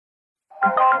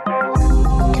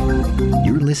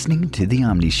You're listening to The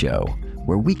Omni Show,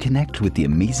 where we connect with the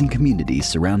amazing community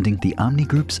surrounding the Omni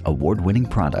Group's award-winning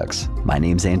products. My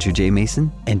name's Andrew J.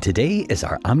 Mason, and today is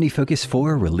our OmniFocus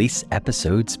 4 release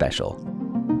episode special.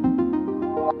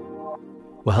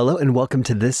 Well, hello and welcome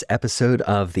to this episode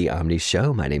of The Omni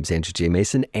Show. My name's Andrew J.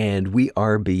 Mason, and we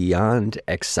are beyond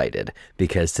excited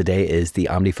because today is the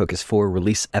OmniFocus 4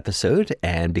 release episode,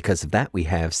 and because of that, we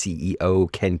have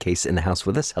CEO Ken Case in the house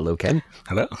with us. Hello, Ken.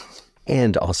 Hello.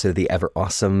 And also the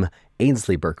ever-awesome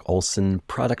Ainsley Burke-Olson,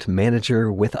 product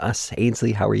manager with us.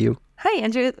 Ainsley, how are you? Hi,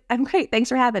 Andrew. I'm great. Thanks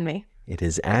for having me. It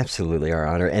is absolutely our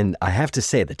honor. And I have to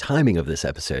say, the timing of this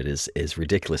episode is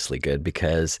ridiculously good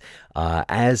because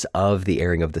as of the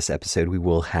airing of this episode, we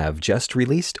will have just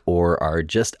released or are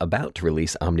just about to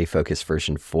release OmniFocus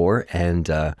version 4. And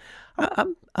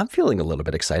I'm feeling a little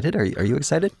bit excited. Are you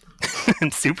excited?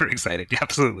 I'm super excited.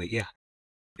 Absolutely. Yeah.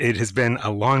 It has been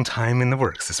a long time in the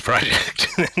works, this project.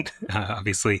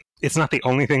 Obviously, it's not the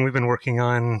only thing we've been working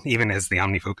on, even as the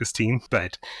OmniFocus team,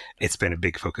 but it's been a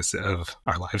big focus of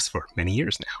our lives for many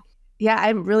years now. Yeah,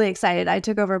 I'm really excited. I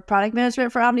took over product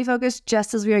management for OmniFocus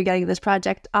just as we were getting this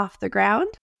project off the ground.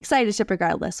 Excited to ship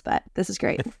regardless, but this is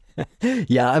great.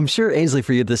 Yeah, I'm sure, Ainsley,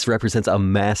 for you, this represents a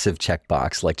massive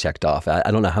checkbox, like checked off. I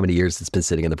don't know how many years it's been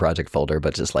sitting in the project folder,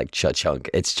 but just like cha-chunk,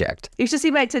 it's checked. You should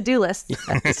see my to-do list.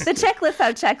 Yes. The checklist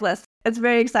on checklist. It's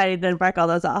very exciting to mark all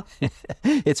those off.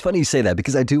 It's funny you say that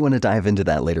because I do want to dive into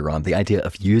that later on, the idea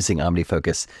of using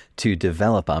OmniFocus to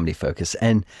develop OmniFocus.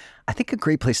 And I think a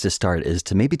great place to start is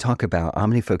to maybe talk about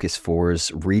OmniFocus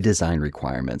 4's redesign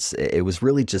requirements. It was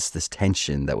really just this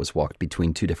tension that was walked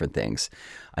between two different things.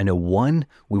 I know one,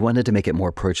 we wanted to make it more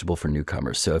approachable for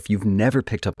newcomers. So if you've never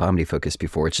picked up OmniFocus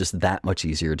before, it's just that much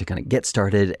easier to kind of get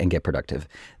started and get productive.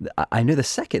 I know the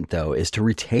second, though, is to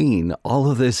retain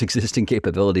all of those existing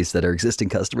capabilities that our existing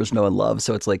customers know and love.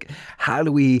 So it's like, how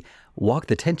do we walk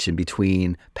the tension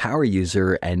between power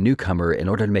user and newcomer in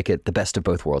order to make it the best of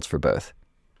both worlds for both?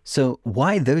 So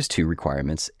why those two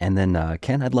requirements? And then,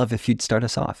 Ken, I'd love if you'd start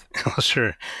us off. Well,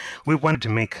 sure. We wanted to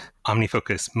make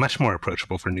OmniFocus much more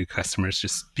approachable for new customers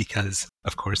just because,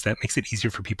 of course, that makes it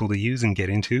easier for people to use and get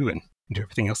into and do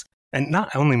everything else. And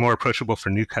not only more approachable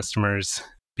for new customers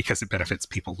because it benefits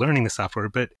people learning the software,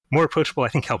 but more approachable, I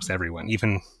think, helps everyone.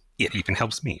 It even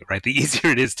helps me, right? The easier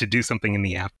it is to do something in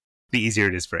the app, the easier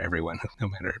it is for everyone, no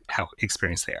matter how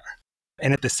experienced they are.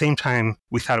 And at the same time,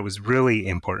 we thought it was really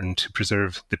important to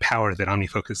preserve the power that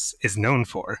OmniFocus is known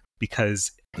for,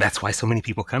 because that's why so many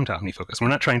people come to OmniFocus. We're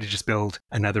not trying to just build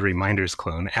another reminders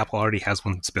clone. Apple already has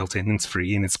one that's built in and it's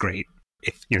free and it's great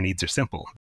if your needs are simple.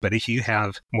 But if you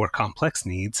have more complex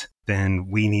needs, then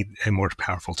we need a more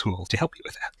powerful tool to help you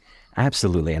with that.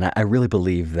 Absolutely. And I really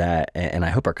believe that, and I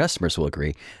hope our customers will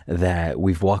agree, that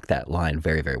we've walked that line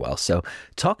very, very well. So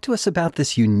talk to us about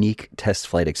this unique test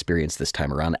flight experience this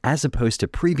time around, as opposed to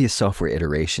previous software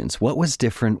iterations. What was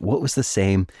different? What was the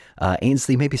same?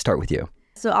 Ainsley, maybe start with you.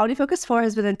 So OmniFocus 4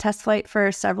 has been in test flight for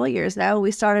several years now.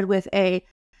 We started with a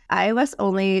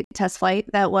iOS-only test flight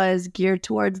that was geared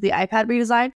towards the iPad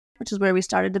redesign, which is where we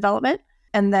started development.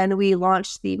 And then we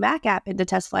launched the Mac app into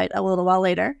test flight a little while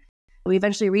later. We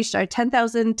eventually reached our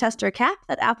 10,000 tester cap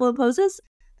that Apple imposes.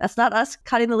 That's not us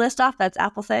cutting the list off. That's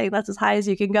Apple saying that's as high as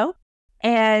you can go.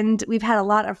 And we've had a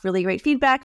lot of really great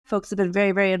feedback. Folks have been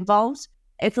very, very involved.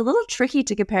 It's a little tricky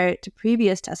to compare it to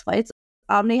previous test flights.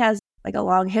 Omni has like a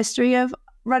long history of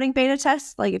running beta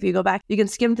tests. Like if you go back, you can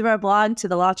skim through our blog to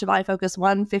the launch of iFocus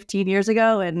 1 15 years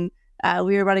ago. And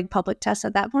we were running public tests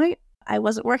at that point. I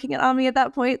wasn't working at Omni at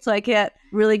that point, so I can't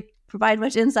really provide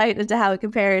much insight into how it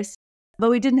compares. But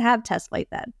we didn't have test flight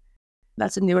then.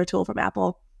 That's a newer tool from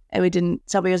Apple. And we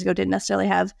several years ago, didn't necessarily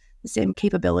have the same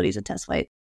capabilities in test flight.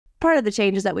 Part of the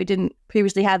change is that we didn't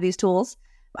previously have these tools.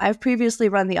 I've previously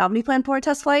run the OmniPlan Port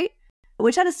test flight,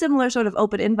 which had a similar sort of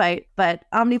open invite, but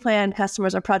OmniPlan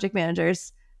customers are project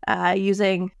managers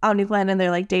using OmniPlan in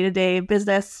their like day-to-day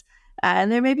business.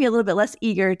 And they're maybe a little bit less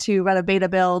eager to run a beta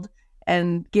build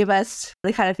and give us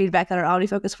the kind of feedback that our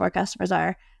OmniFocus 4 customers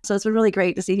are. So it's been really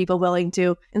great to see people willing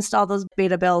to install those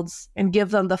beta builds and give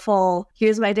them the full,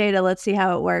 here's my data, let's see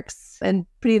how it works, and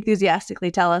pretty enthusiastically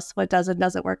tell us what does and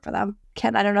doesn't work for them.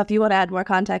 Ken, I don't know if you want to add more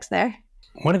context there.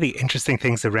 One of the interesting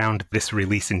things around this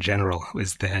release in general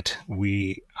is that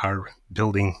we are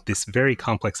building this very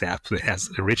complex app that has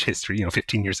a rich history,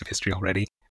 15 years of history already.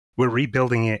 We're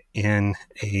rebuilding it in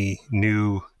a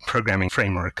new programming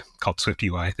framework called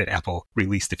SwiftUI that Apple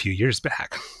released a few years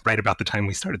back, right about the time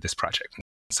we started this project.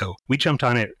 So we jumped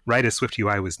on it right as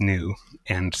SwiftUI was new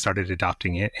and started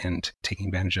adopting it and taking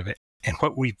advantage of it. And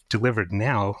what we've delivered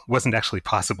now wasn't actually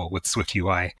possible with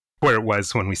SwiftUI where it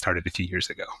was when we started a few years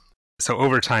ago. So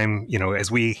over time, as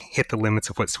we hit the limits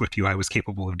of what SwiftUI was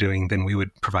capable of doing, then we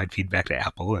would provide feedback to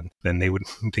Apple, and then they would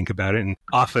think about it. And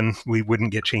often we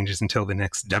wouldn't get changes until the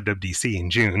next WWDC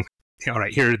in June. All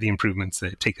right, here are the improvements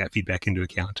that take that feedback into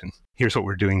account. And here's what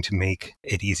we're doing to make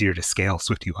it easier to scale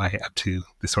SwiftUI up to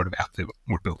the sort of app that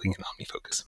we're building in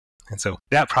OmniFocus. And so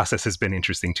that process has been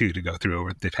interesting, too, to go through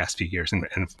over the past few years. And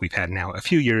we've had now a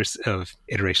few years of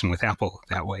iteration with Apple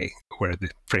that way, where the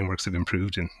frameworks have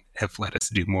improved and have let us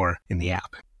do more in the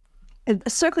app. And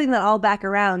circling that all back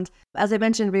around, as I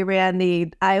mentioned, we ran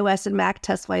the iOS and Mac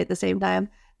test flight at the same time.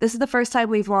 This is the first time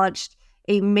we've launched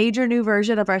a major new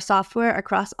version of our software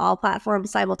across all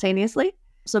platforms simultaneously.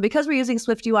 So because we're using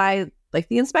SwiftUI, like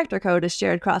the inspector code is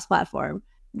shared cross-platform.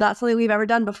 Not something we've ever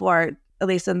done before, at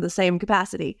least in the same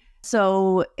capacity.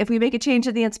 So if we make a change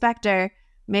to the inspector,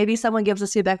 maybe someone gives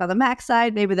us feedback on the Mac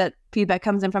side, maybe that feedback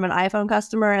comes in from an iPhone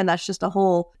customer, and that's just a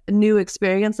whole new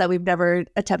experience that we've never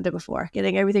attempted before.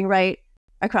 Getting everything right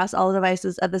across all the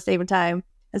devices at the same time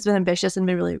has been ambitious and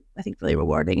been really, I think, really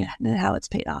rewarding in how it's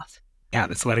paid off. Yeah,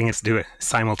 that's letting us do a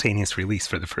simultaneous release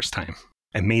for the first time.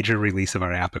 A major release of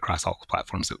our app across all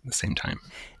platforms at the same time.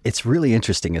 It's really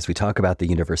interesting as we talk about the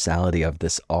universality of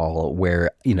this all, where,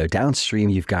 downstream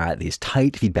you've got these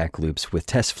tight feedback loops with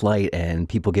test flight and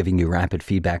people giving you rapid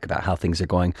feedback about how things are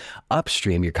going.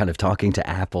 Upstream, you're kind of talking to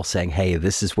Apple saying, hey,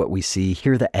 this is what we see.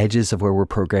 Here are the edges of where we're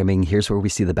programming. Here's where we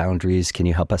see the boundaries. Can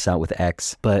you help us out with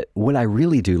X? But what I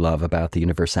really do love about the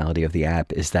universality of the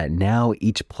app is that now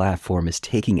each platform is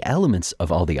taking elements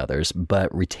of all the others,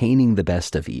 but retaining the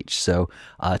best of each. So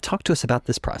talk to us about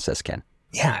this process, Ken.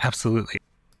 Yeah, absolutely.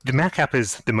 The Mac app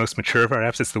is the most mature of our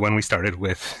apps. It's the one we started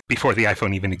with before the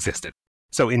iPhone even existed.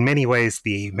 So in many ways,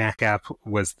 the Mac app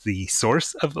was the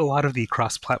source of a lot of the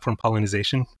cross-platform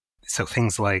pollination. So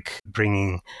things like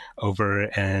bringing over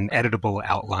an editable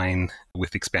outline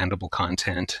with expandable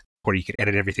content, where you could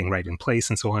edit everything right in place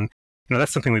and so on.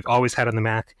 That's something we've always had on the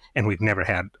Mac, and we've never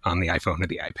had on the iPhone or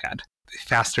the iPad.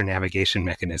 Faster navigation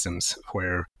mechanisms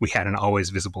where we had an always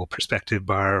visible perspective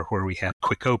bar, where we had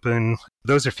quick open.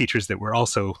 Those are features that were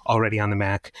also already on the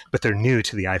Mac, but they're new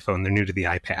to the iPhone, they're new to the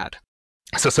iPad.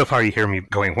 So far you hear me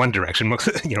going one direction,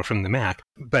 from the Mac.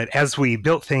 But as we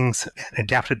built things and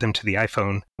adapted them to the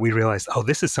iPhone, we realized,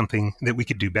 this is something that we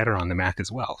could do better on the Mac as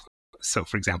well. So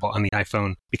for example, on the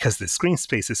iPhone, because the screen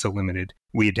space is so limited,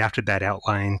 we adapted that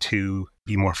outline to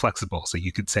be more flexible. So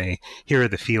you could say, here are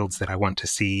the fields that I want to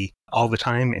see all the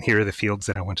time, and here are the fields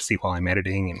that I want to see while I'm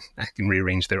editing, and I can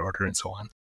rearrange their order and so on.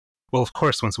 Well, of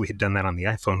course, once we had done that on the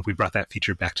iPhone, we brought that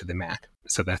feature back to the Mac.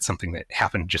 So that's something that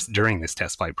happened just during this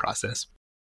test flight process.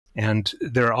 And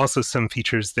there are also some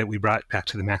features that we brought back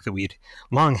to the Mac that we'd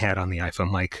long had on the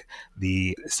iPhone, like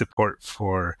the support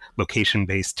for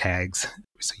location-based tags.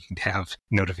 So you can have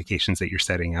notifications that you're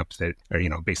setting up that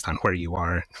are, based on where you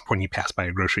are. When you pass by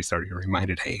a grocery store, you're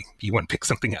reminded, hey, you want to pick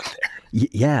something up there.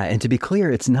 Yeah, and to be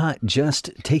clear, it's not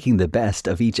just taking the best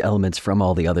of each elements from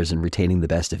all the others and retaining the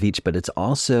best of each, but it's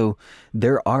also,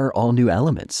 there are all new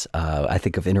elements. I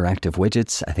think of interactive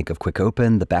widgets. I think of quick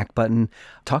open, the back button.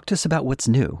 Talk to us about what's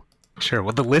new. Sure.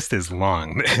 Well, the list is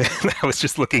long. I was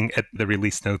just looking at the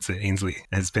release notes that Ainsley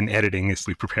has been editing as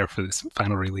we prepare for this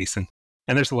final release.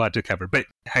 And there's a lot to cover. But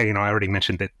I already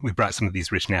mentioned that we brought some of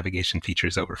these rich navigation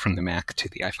features over from the Mac to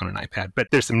the iPhone and iPad. But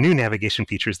there's some new navigation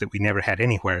features that we never had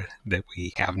anywhere that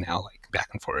we have now, like back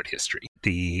and forward history.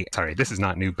 Sorry, this is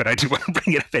not new, but I do want to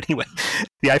bring it up anyway.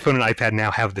 The iPhone and iPad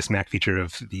now have this Mac feature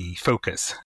of the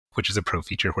focus, which is a pro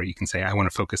feature where you can say, I want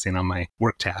to focus in on my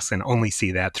work tasks and only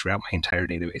see that throughout my entire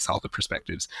database, all the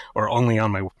perspectives, or only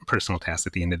on my personal tasks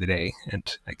at the end of the day.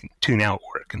 And I can tune out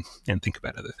work and think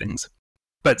about other things.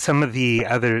 But some of the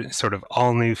other sort of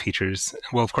all new features,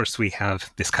 well, of course, we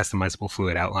have this customizable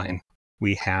fluid outline.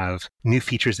 We have new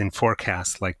features in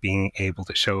forecasts, like being able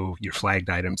to show your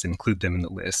flagged items and include them in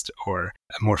the list, or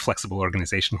a more flexible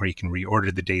organization where you can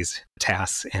reorder the day's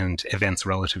tasks and events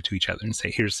relative to each other and say,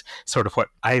 here's sort of what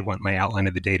I want my outline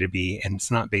of the day to be. And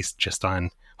it's not based just on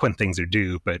when things are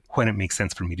due, but when it makes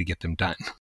sense for me to get them done.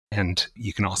 And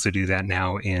you can also do that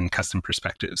now in custom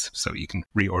perspectives. So you can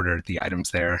reorder the items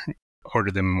there,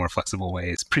 order them in more flexible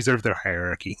ways, preserve their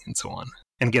hierarchy, and so on.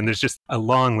 And again, there's just a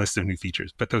long list of new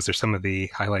features, but those are some of the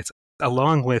highlights,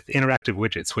 along with interactive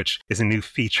widgets, which is a new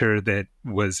feature that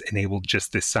was enabled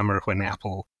just this summer when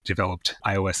Apple developed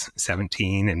iOS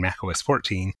 17 and macOS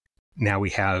 14. Now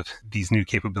we have these new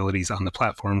capabilities on the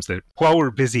platforms that, while we're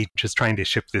busy just trying to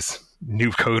ship this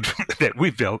new code that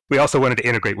we've built, we also wanted to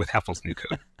integrate with Apple's new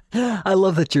code. I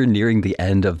love that you're nearing the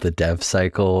end of the dev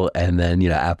cycle, and then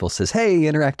Apple says, "Hey,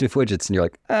 interactive widgets," and you're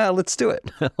like, "Let's do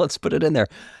it. Let's put it in there,"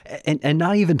 and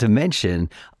not even to mention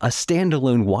a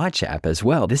standalone watch app as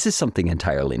well. This is something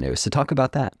entirely new. So talk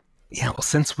about that. Yeah, well,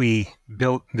 since we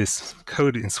built this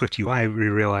code in SwiftUI, we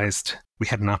realized we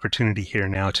had an opportunity here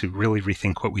now to really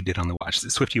rethink what we did on the watch. The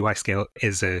SwiftUI scale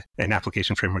is an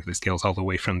application framework that scales all the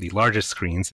way from the largest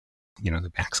screens,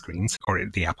 the Mac screens, or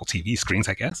the Apple TV screens,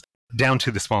 I guess, down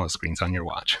to the smallest screens on your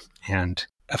watch. And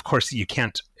of course, you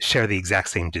can't share the exact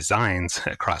same designs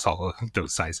across all of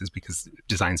those sizes because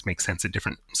designs make sense at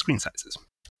different screen sizes.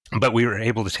 But we were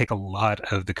able to take a lot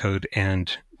of the code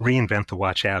and reinvent the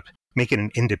watch app, make it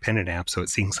an independent app so it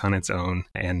syncs on its own,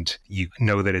 and you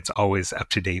know that it's always up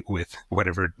to date with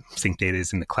whatever sync data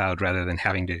is in the cloud, rather than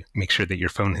having to make sure that your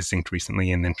phone has synced recently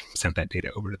and then sent that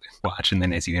data over to the watch. And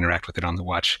then as you interact with it on the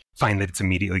watch, find that it's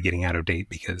immediately getting out of date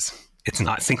because it's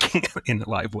not syncing in a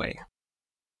live way.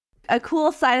 A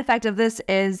cool side effect of this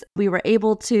is we were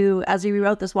able to, as we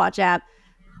rewrote this watch app,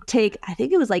 take, I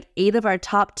think it was like 8 of our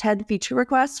top 10 feature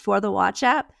requests for the watch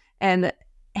app and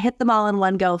hit them all in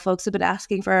one go. Folks have been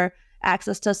asking for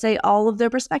access to, say, all of their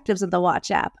perspectives in the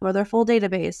watch app or their full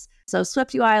database. So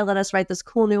SwiftUI let us write this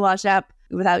cool new watch app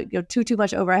without too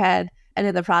much overhead. And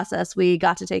in the process, we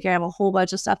got to take care of a whole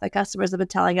bunch of stuff that customers have been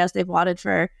telling us they've wanted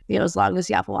for as long as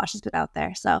the Apple Watch has been out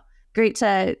there. So great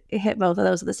to hit both of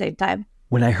those at the same time.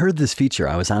 When I heard this feature,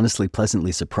 I was honestly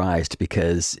pleasantly surprised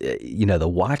because, the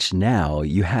watch now,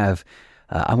 you have,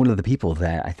 I'm one of the people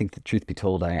that I think, the truth be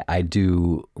told, I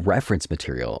do reference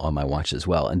material on my watch as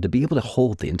well. And to be able to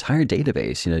hold the entire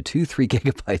database, 2-3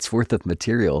 gigabytes worth of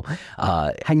material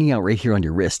hanging out right here on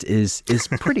your wrist is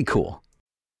pretty cool.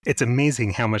 It's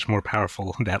amazing how much more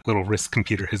powerful that little wrist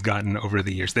computer has gotten over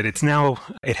the years, that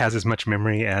it has as much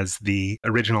memory as the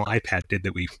original iPad did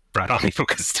that we brought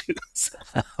OmniFocus to.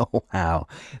 Oh, wow.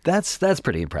 That's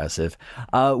pretty impressive.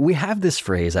 We have this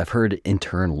phrase I've heard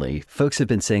internally. Folks have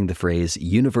been saying the phrase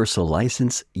universal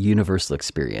license, universal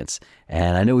experience.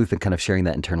 And I know we've been kind of sharing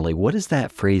that internally. What does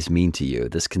that phrase mean to you,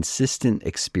 this consistent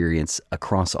experience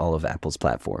across all of Apple's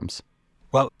platforms?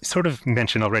 Well, sort of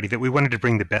mentioned already that we wanted to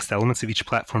bring the best elements of each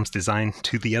platform's design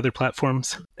to the other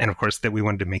platforms, and of course that we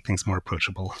wanted to make things more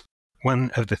approachable.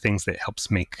 One of the things that helps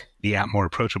make the app more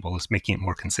approachable is making it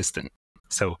more consistent.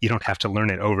 So you don't have to learn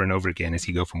it over and over again as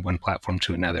you go from one platform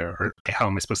to another, or how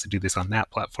am I supposed to do this on that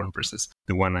platform versus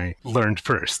the one I learned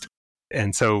first.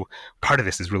 And so part of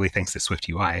this is really thanks to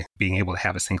SwiftUI, being able to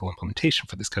have a single implementation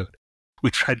for this code. We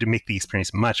tried to make the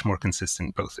experience much more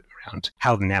consistent, both around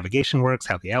how the navigation works,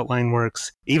 how the outline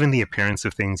works, even the appearance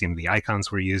of things, the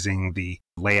icons we're using, the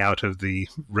layout of the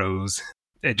rows.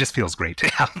 It just feels great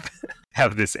to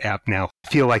have this app now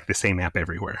feel like the same app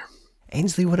everywhere.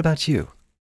 Ainsley, what about you?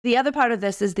 The other part of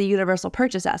this is the universal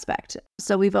purchase aspect.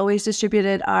 So we've always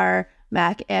distributed our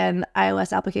Mac and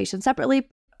iOS applications separately.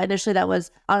 Initially, that was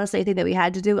honestly a thing that we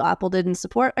had to do. Apple didn't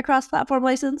support a cross-platform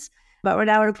license. But we're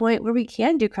now at a point where we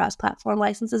can do cross-platform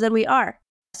licenses, and we are.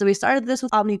 So we started this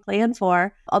with OmniPlan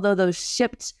 4, although those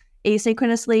shipped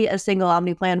asynchronously, a single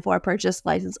OmniPlan 4 purchase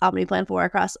license OmniPlan 4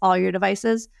 across all your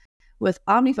devices. With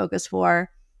OmniFocus 4,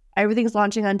 everything's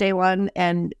launching on day one,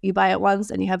 and you buy it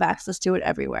once, and you have access to it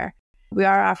everywhere. We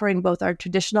are offering both our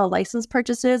traditional license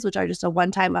purchases, which are just a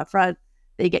one-time upfront.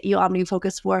 They get you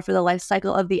OmniFocus 4 for the life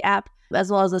cycle of the app, as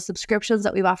well as the subscriptions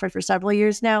that we've offered for several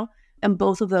years now. And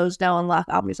both of those now unlock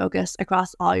OmniFocus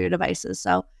across all your devices.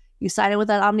 So you sign in with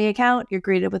that Omni account, you're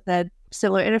greeted with a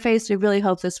similar interface. We really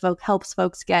hope this helps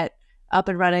folks get up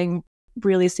and running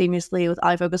really seamlessly with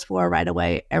OmniFocus 4 right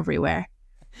away everywhere.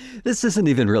 This isn't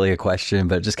even really a question,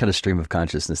 but just kind of stream of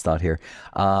consciousness thought here.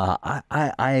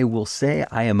 I will say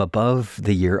I am above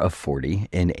the year of 40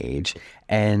 in age,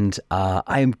 and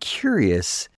I am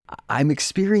curious. I'm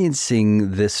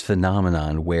experiencing this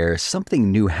phenomenon where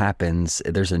something new happens.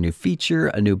 There's a new feature,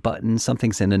 a new button,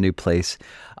 something's in a new place.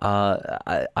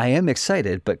 I am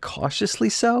excited, but cautiously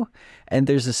so. And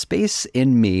there's a space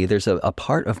in me, there's a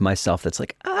part of myself that's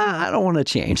like, I don't want to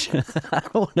change. I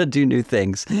don't want to do new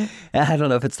things. I don't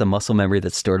know if it's the muscle memory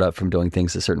that's stored up from doing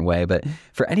things a certain way, but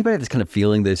for anybody that's kind of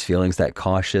feeling those feelings, that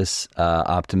cautious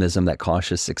optimism, that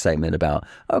cautious excitement about,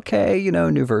 okay,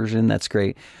 new version, that's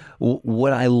great.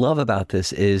 What I love about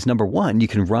this is, number one, you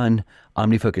can run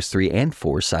OmniFocus 3 and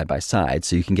 4 side by side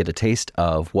so you can get a taste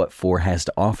of what 4 has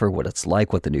to offer, what it's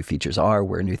like, what the new features are,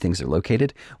 where new things are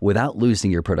located, without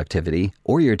losing your productivity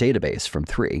or your database from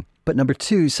 3. But number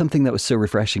 2, something that was so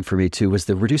refreshing for me too was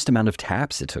the reduced amount of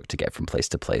taps it took to get from place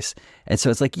to place. And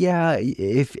so it's like, yeah,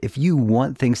 if you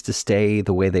want things to stay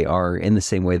the way they are, in the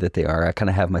same way that they are, I kind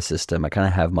of have my system, I kind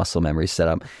of have muscle memory set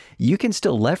up, you can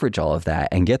still leverage all of that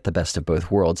and get the best of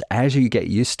both worlds as you get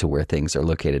used to where things are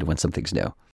located when something's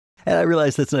new. And I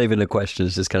realize that's not even a question,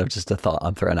 it's just kind of just a thought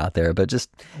I'm throwing out there, but just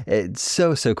it's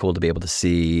so cool to be able to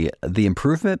see the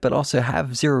improvement, but also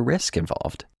have zero risk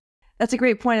involved. That's a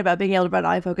great point about being able to run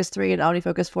OmniFocus 3 and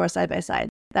OmniFocus 4 side by side.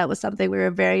 That was something we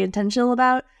were very intentional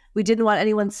about. We didn't want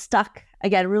anyone stuck.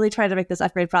 Again, really trying to make this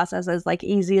upgrade process as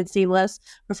easy and seamless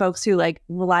for folks who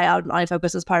rely on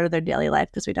OmniFocus as part of their daily life,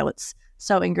 because we know it's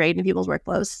so ingrained in people's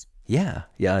workflows. Yeah.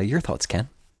 Your thoughts, Ken?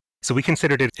 So we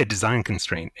considered it a design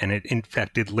constraint, and it in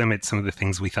fact did limit some of the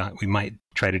things we thought we might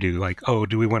try to do,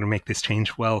 do we want to make this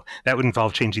change? Well, that would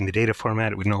involve changing the data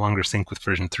format. It would no longer sync with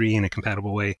version 3 in a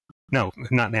compatible way. No,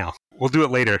 not now. We'll do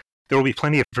it later. There will be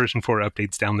plenty of version 4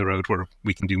 updates down the road where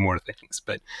we can do more things.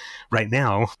 But right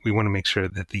now, we want to make sure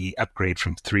that the upgrade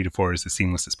from 3 to 4 is as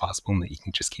seamless as possible and that you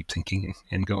can just keep thinking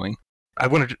and going. I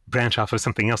wanted to branch off of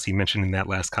something else you mentioned in that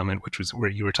last comment, which was where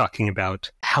you were talking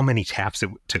about how many taps it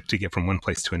took to get from one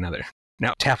place to another.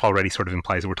 Now, tap already sort of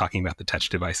implies that we're talking about the touch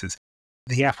devices.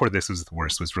 The app where this was the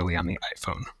worst was really on the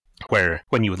iPhone, where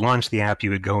when you would launch the app, you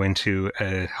would go into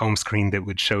a home screen that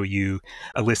would show you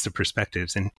a list of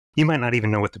perspectives, and you might not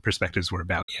even know what the perspectives were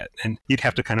about yet. And you'd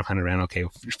have to kind of hunt around,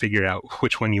 figure out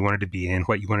which one you wanted to be in,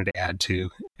 what you wanted to add to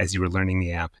as you were learning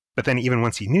the app. But then even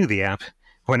once you knew the app,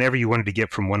 whenever you wanted to get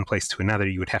from one place to another,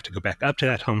 you would have to go back up to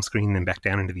that home screen, then back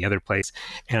down into the other place.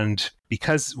 And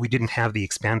because we didn't have the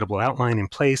expandable outline in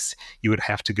place, you would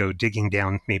have to go digging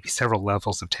down maybe several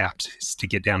levels of taps to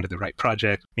get down to the right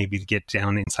project, maybe to get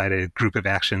down inside a group of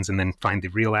actions and then find the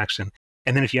real action.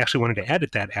 And then if you actually wanted to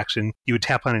edit that action, you would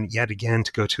tap on it yet again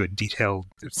to go to a detailed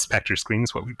spectre screen,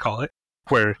 is what we'd call it,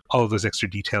 where all of those extra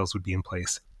details would be in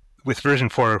place. With version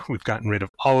 4, we've gotten rid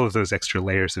of all of those extra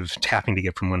layers of tapping to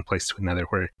get from one place to another,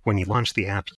 where when you launch the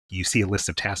app, you see a list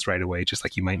of tasks right away, just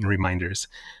like you might in reminders.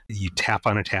 You tap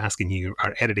on a task and you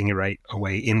are editing it right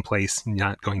away in place,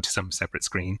 not going to some separate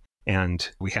screen. And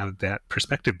we have that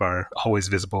perspective bar always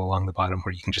visible along the bottom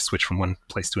where you can just switch from one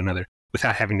place to another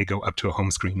without having to go up to a home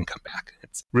screen and come back.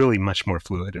 It's really much more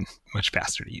fluid and much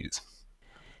faster to use.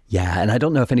 Yeah, and I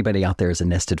don't know if anybody out there is a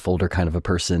nested folder kind of a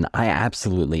person. I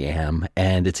absolutely am.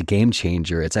 And it's a game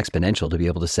changer. It's exponential to be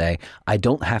able to say, I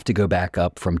don't have to go back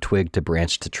up from twig to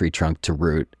branch to tree trunk to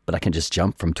root, but I can just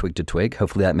jump from twig to twig.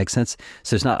 Hopefully that makes sense.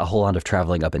 So there's not a whole lot of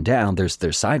traveling up and down. There's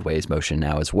sideways motion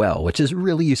now as well, which is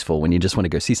really useful when you just want to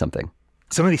go see something.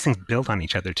 Some of these things build on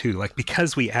each other too.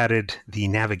 Because we added the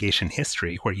navigation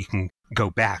history where you can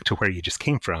go back to where you just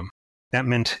came from, that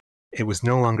meant it was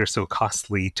no longer so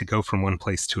costly to go from one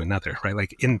place to another, right?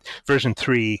 In version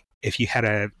 3, if you had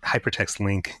a hypertext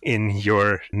link in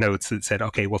your notes that said,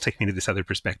 okay, well, take me to this other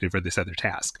perspective or this other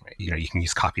task, right? You can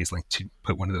use copy as link to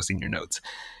put one of those in your notes.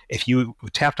 If you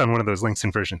tapped on one of those links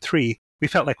in version 3, we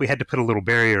felt like we had to put a little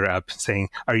barrier up saying,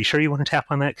 are you sure you want to tap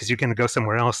on that? Because you're going to go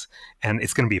somewhere else and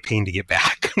it's going to be a pain to get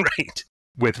back, right?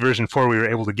 With version 4, we were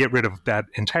able to get rid of that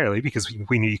entirely because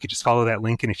we knew you could just follow that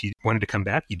link. And if you wanted to come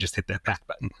back, you just hit that back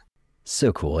button.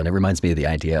 So cool. And it reminds me of the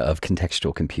idea of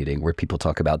contextual computing, where people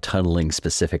talk about tunneling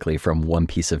specifically from one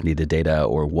piece of needed data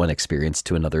or one experience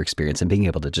to another experience and being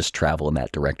able to just travel in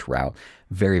that direct route.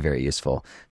 Very, very useful.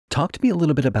 Talk to me a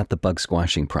little bit about the bug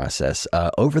squashing process.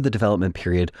 Over the development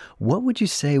period, what would you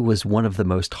say was one of the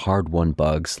most hard-won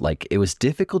bugs? It was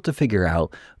difficult to figure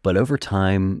out, but over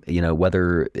time,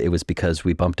 whether it was because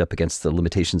we bumped up against the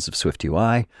limitations of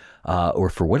SwiftUI or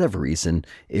for whatever reason,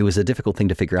 it was a difficult thing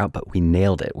to figure out, but we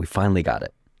nailed it. We finally got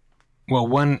it. Well,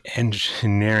 one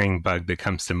engineering bug that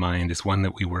comes to mind is one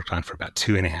that we worked on for about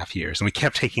 2.5 years. And we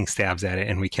kept taking stabs at it,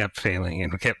 and we kept failing,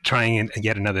 and we kept trying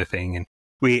yet another thing. And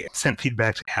we sent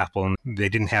feedback to Apple, and they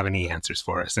didn't have any answers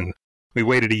for us. And we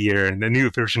waited a year, and the new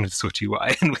version of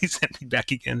SwiftUI, and we sent feedback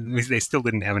again, and they still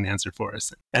didn't have an answer for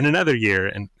us. And another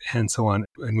year, and so on.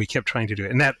 And we kept trying to do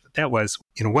it. And that was,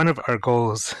 one of our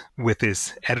goals with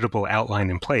this editable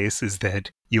outline in place is that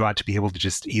you ought to be able to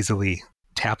just easily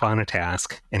tap on a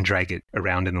task and drag it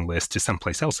around in the list to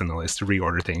someplace else in the list to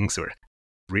reorder things or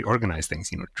reorganize things,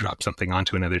 drop something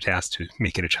onto another task to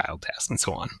make it a child task and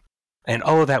so on. And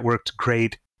all of that worked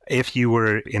great if you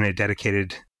were in a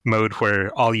dedicated mode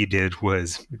where all you did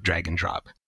was drag and drop.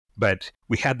 But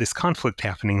we had this conflict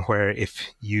happening where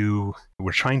if you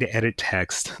were trying to edit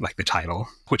text, like the title,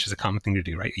 which is a common thing to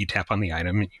do, right? You tap on the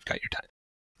item and you've got your title.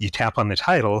 You tap on the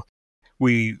title,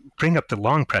 we bring up the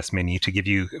long press menu to give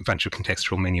you a bunch of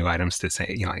contextual menu items to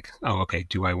say, like, oh, okay,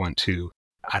 do I want to,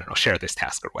 I don't know, share this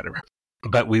task or whatever.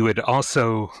 But we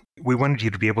wanted you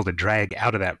to be able to drag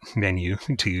out of that menu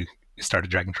to start a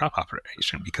drag and drop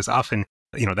operation, because often,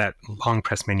 that long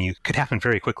press menu could happen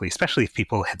very quickly, especially if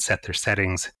people had set their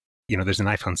settings. There's an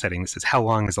iPhone setting that says, how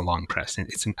long is a long press? And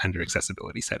it's under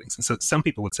accessibility settings. And so some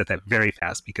people would set that very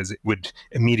fast because it would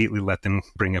immediately let them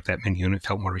bring up that menu and it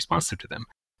felt more responsive to them.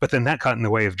 But then that got in the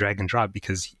way of drag and drop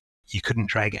because you couldn't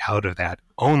drag out of that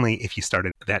only if you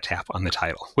started that tap on the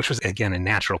title, which was, again, a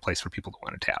natural place for people to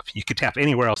want to tap. You could tap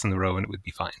anywhere else in the row and it would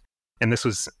be fine. And this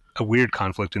was a weird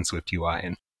conflict in Swift UI.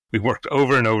 And we worked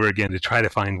over and over again to try to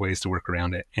find ways to work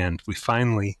around it. And we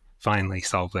finally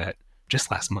solved that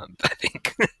just last month, I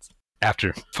think.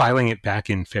 After filing it back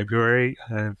in February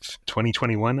of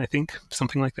 2021, I think,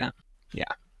 something like that. Yeah.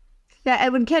 Yeah,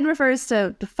 and when Ken refers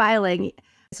to filing,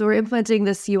 so we're implementing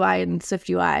this UI in Swift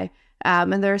UI,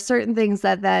 and there are certain things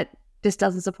that this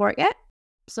doesn't support yet.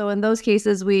 So in those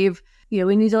cases, we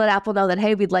need to let Apple know that,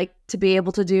 hey, we'd like to be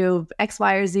able to do X,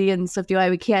 Y, or Z in Swift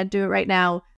UI. We can't do it right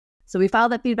now. So we file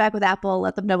that feedback with Apple,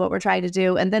 let them know what we're trying to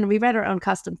do, and then we write our own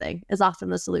custom thing is often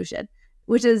the solution,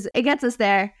 which is, it gets us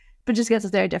there, but just gets us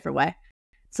there a different way.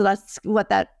 So that's what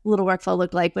that little workflow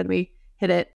looked like when we hit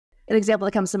it. An example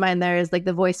that comes to mind there is like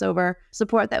the voiceover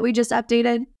support that we just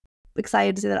updated.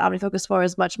 Excited to see that OmniFocus 4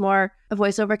 is much more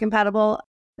voiceover compatible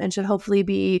and should hopefully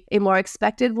be a more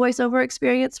expected voiceover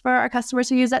experience for our customers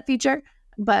who use that feature.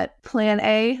 But plan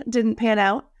A didn't pan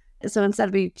out. So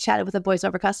instead we chatted with a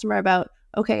voiceover customer about,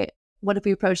 okay, what if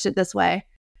we approached it this way?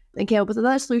 And came up with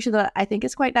another solution that I think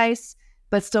is quite nice,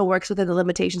 but still works within the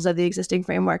limitations of the existing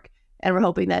framework. And we're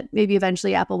hoping that maybe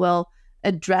eventually Apple will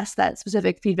address that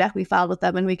specific feedback we filed with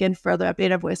them and we can further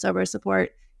update our voiceover support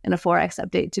in a 4X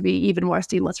update to be even more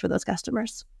seamless for those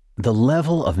customers. The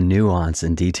level of nuance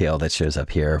and detail that shows up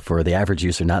here for the average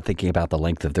user not thinking about the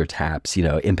length of their taps,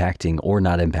 impacting or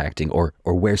not impacting, or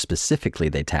where specifically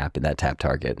they tap in that tap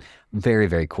target. Very,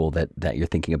 very cool that you're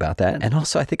thinking about that. And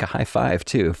also, I think a high five,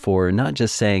 too, for not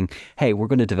just saying, hey, we're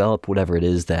going to develop whatever it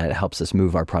is that helps us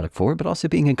move our product forward, but also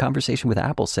being in conversation with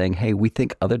Apple saying, hey, we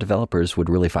think other developers would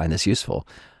really find this useful.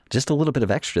 Just a little bit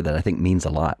of extra that I think means a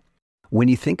lot. When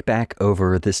you think back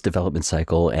over this development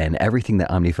cycle and everything that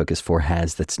OmniFocus 4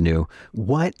 has that's new,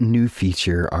 what new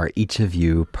feature are each of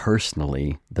you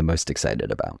personally the most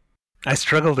excited about? I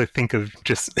struggle to think of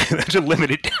just to limit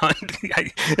it down.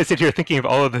 I sit here thinking of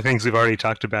all of the things we've already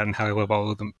talked about and how I love all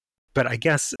of them. But I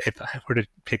guess if I were to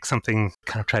pick something,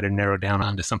 kind of try to narrow down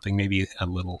onto something maybe a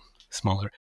little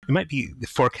smaller, it might be the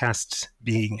forecast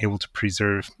being able to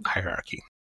preserve hierarchy.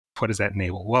 What does that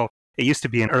enable? Well, it used to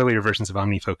be in earlier versions of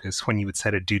OmniFocus, when you would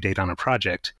set a due date on a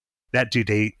project, that due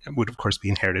date would, of course, be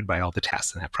inherited by all the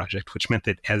tasks in that project, which meant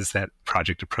that as that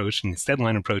project approached and its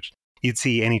deadline approached, you'd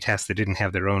see any tasks that didn't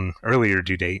have their own earlier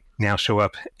due date now show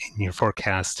up in your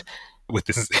forecast with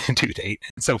this due date.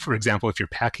 So, for example, if you're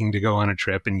packing to go on a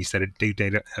trip and you set a due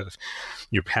date of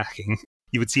your packing,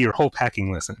 you would see your whole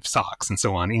packing list of socks and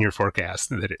so on in your forecast,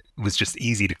 that it was just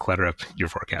easy to clutter up your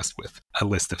forecast with a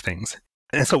list of things.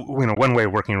 And so, one way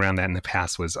of working around that in the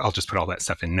past was I'll just put all that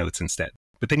stuff in notes instead.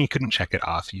 But then you couldn't check it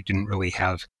off. You didn't really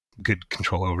have good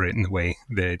control over it in the way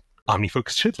that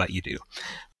OmniFocus should let you do.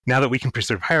 Now that we can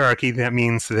preserve hierarchy, that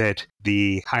means that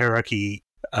the hierarchy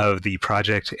of the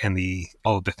project and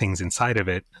all of the things inside of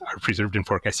it are preserved in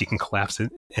forecast. You can collapse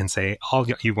it and say all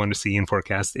you want to see in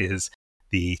forecast is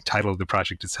the title of the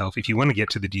project itself. If you want to get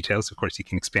to the details, of course, you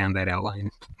can expand that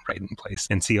outline right in place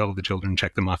and see all of the children,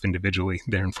 check them off individually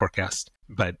there in forecast.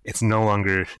 But it's no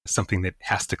longer something that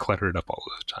has to clutter it up all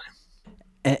the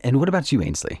time. And what about you,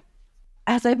 Ainsley?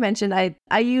 As I've mentioned,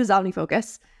 I use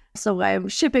OmniFocus. So I'm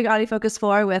shipping OmniFocus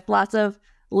 4 with lots of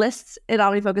lists in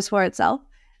OmniFocus 4 itself.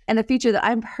 And a feature that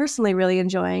I'm personally really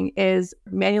enjoying is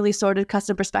manually sorted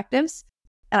custom perspectives.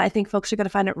 And I think folks are going to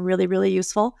find it really, really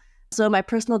useful. So in my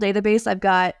personal database, I've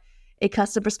got a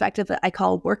custom perspective that I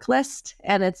call work list.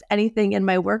 And it's anything in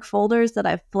my work folders that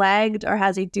I've flagged or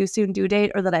has a due soon due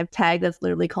date or that I've tagged that's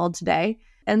literally called today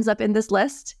ends up in this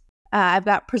list. I've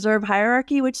got preserve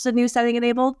hierarchy, which is a new setting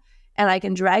enabled. And I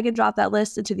can drag and drop that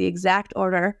list into the exact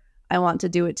order I want to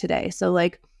do it today. So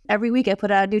like every week I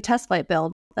put out a new test flight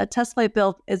build. That test flight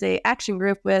build is a action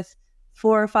group with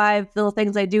 4 or 5 little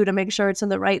things I do to make sure it's in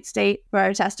the right state for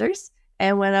our testers.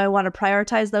 And when I want to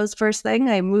prioritize those first thing,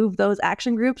 I move those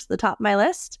action groups to the top of my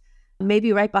list,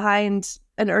 maybe right behind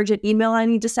an urgent email I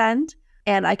need to send,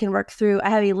 and I can work through, I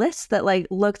have a list that like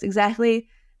looks exactly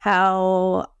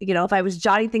how, if I was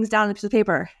jotting things down on a piece of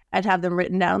paper, I'd have them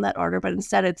written down in that order, but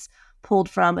instead it's pulled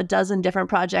from a dozen different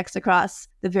projects across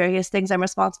the various things I'm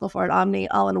responsible for at Omni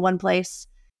all in one place.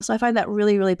 So I find that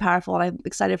really, really powerful, and I'm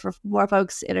excited for more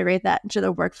folks to integrate that into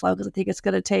their workflow, because I think it's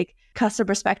going to take customer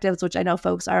perspectives, which I know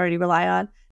folks already rely on,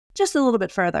 just a little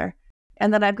bit further.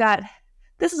 And then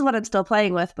this is what I'm still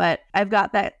playing with, but I've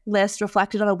got that list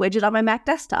reflected on a widget on my Mac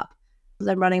desktop, because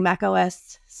I'm running Mac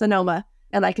OS Sonoma,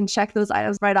 and I can check those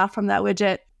items right off from that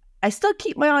widget. I still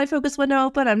keep my OmniFocus window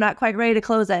open. I'm not quite ready to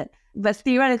close it, but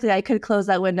theoretically I could close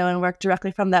that window and work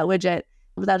directly from that widget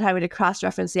without having to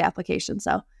cross-reference the application.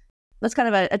 So that's kind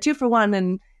of a 2-for-1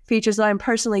 in features that I'm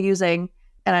personally using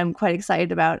and I'm quite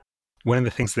excited about. One of the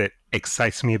things that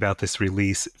excites me about this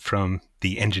release from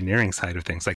the engineering side of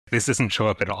things, like this doesn't show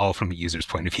up at all from a user's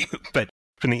point of view, but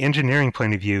from the engineering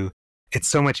point of view, it's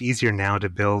so much easier now to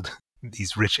build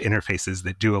these rich interfaces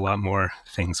that do a lot more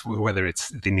things, whether it's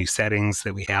the new settings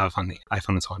that we have on the iPhone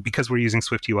and so on. Because we're using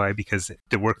SwiftUI, because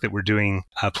the work that we're doing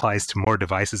applies to more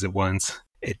devices at once,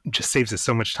 it just saves us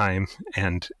so much time,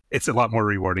 and it's a lot more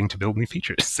rewarding to build new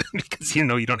features because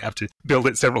you don't have to build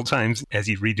it several times as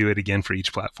you redo it again for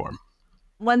each platform.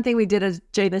 One thing we did is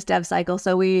during this dev cycle,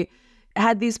 so we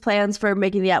had these plans for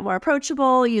making the app more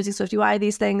approachable, using SwiftUI,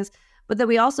 these things. But then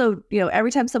we also,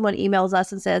 every time someone emails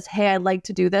us and says, hey, I'd like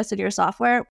to do this in your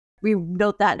software, we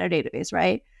note that in our database,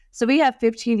 right? So we have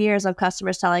 15 years of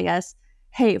customers telling us,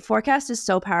 hey, Forecast is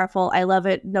so powerful. I love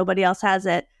it. Nobody else has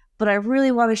it. But I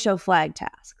really want to show flag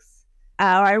tasks. Or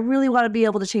I really want to be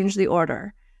able to change the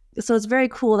order. So it's very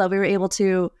cool that we were able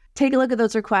to take a look at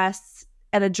those requests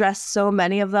and address so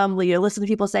many of them. Listen to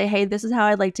people say, hey, this is how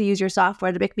I'd like to use your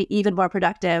software to make me even more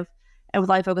productive. And with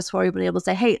OmniFocus 4, we've been able to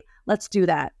say, hey, let's do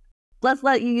that. Let's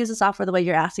let you use the software the way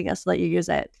you're asking us to let you use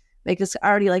it. Make this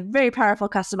already very powerful,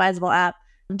 customizable app.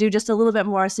 Do just a little bit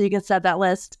more so you can set that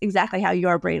list exactly how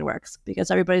your brain works, because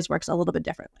everybody's works a little bit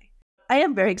differently. I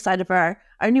am very excited for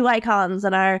our new icons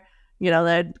and our,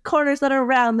 the corners that are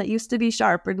round that used to be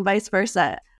sharp and vice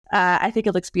versa. I think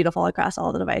it looks beautiful across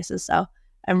all the devices. So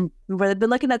we've been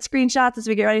looking at screenshots as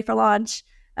we get ready for launch,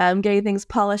 getting things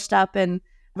polished up and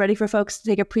ready for folks to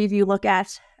take a preview look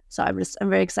at. So I'm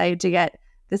very excited to get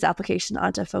this application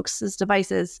onto folks'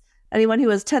 devices. Anyone who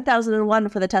was 10,001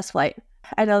 for the test flight.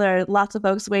 I know there are lots of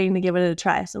folks waiting to give it a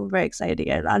try, so we're very excited to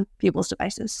get it on people's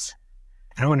devices.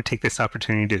 I want to take this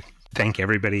opportunity to thank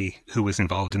everybody who was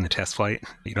involved in the test flight.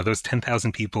 Those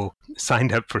 10,000 people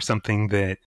signed up for something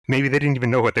that maybe they didn't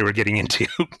even know what they were getting into,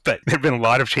 but there have been a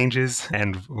lot of changes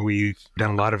and we've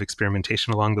done a lot of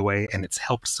experimentation along the way. And it's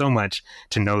helped so much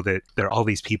to know that there are all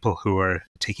these people who are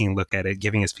taking a look at it,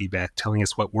 giving us feedback, telling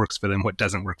us what works for them, what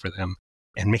doesn't work for them,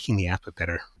 and making the app a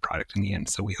better product in the end.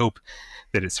 So we hope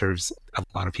that it serves a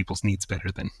lot of people's needs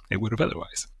better than it would have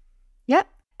otherwise. Yep.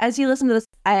 As you listen to this,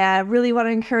 I really want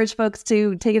to encourage folks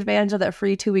to take advantage of that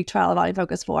free 2-week trial of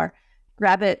OmniFocus 4.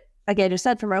 Grab it, again, you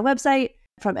said, from our website,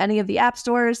 from any of the app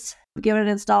stores, give it an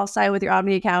install, sign with your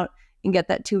Omni account, and get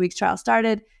that 2-week trial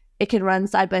started. It can run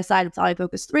side by side with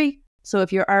OmniFocus 3. So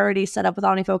if you're already set up with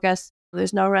OmniFocus,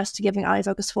 there's no rush to giving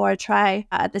OmniFocus 4 a try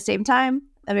at the same time.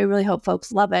 And we really hope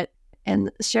folks love it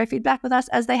and share feedback with us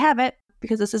as they have it,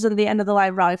 because this isn't the end of the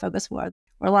line for OmniFocus 4.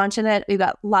 We're launching it. We've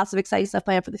got lots of exciting stuff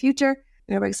planned for the future.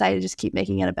 And we're excited to just keep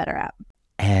making it a better app.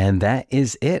 And that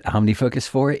is it. OmniFocus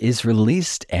 4 is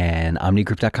released, and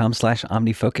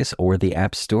omnigroup.com/OmniFocus or the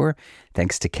App Store.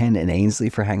 Thanks to Ken and Ainsley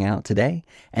for hanging out today.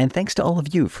 And thanks to all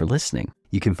of you for listening.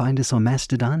 You can find us on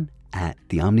Mastodon at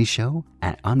The Omni Show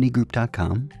at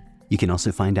omnigroup.com. You can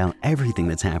also find out everything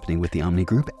that's happening with the Omni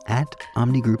Group at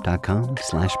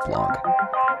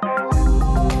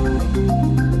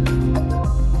omnigroup.com/blog.